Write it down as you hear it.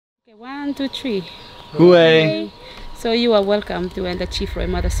Okay, 1, 2, 3. Hooray! So you are welcome to enter Chief Roy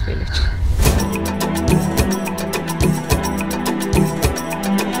Mother's Village.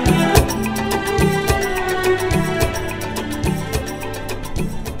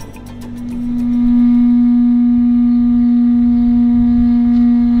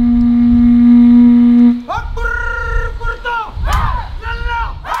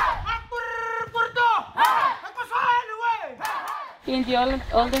 In the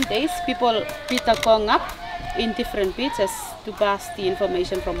olden days, people beat a gong up in different beats to pass the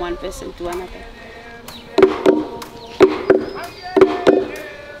information from one person to another.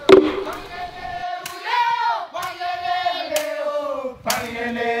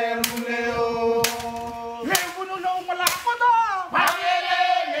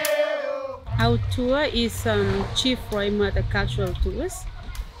 Our tour is Chief Roy Mother Cultural Tours,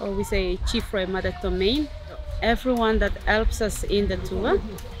 or we say Chief Roy Mother Domain. Everyone that helps us in the tour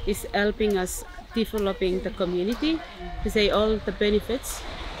is helping us developing the community. We say all the benefits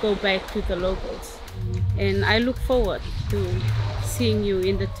go back to the locals. And I look forward to seeing you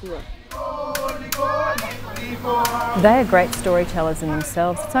in the tour. They are great storytellers in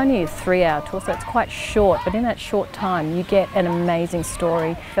themselves. It's only a 3-hour tour, so it's quite short, but in that short time you get an amazing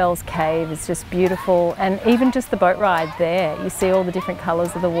story. Fells Cave is just beautiful, and even just the boat ride there, you see all the different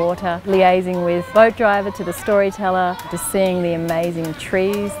colours of the water, liaising with boat driver to the storyteller, just seeing the amazing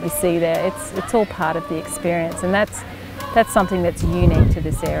trees we see there. It's all part of the experience, and that's something that's unique to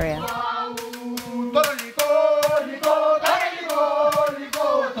this area.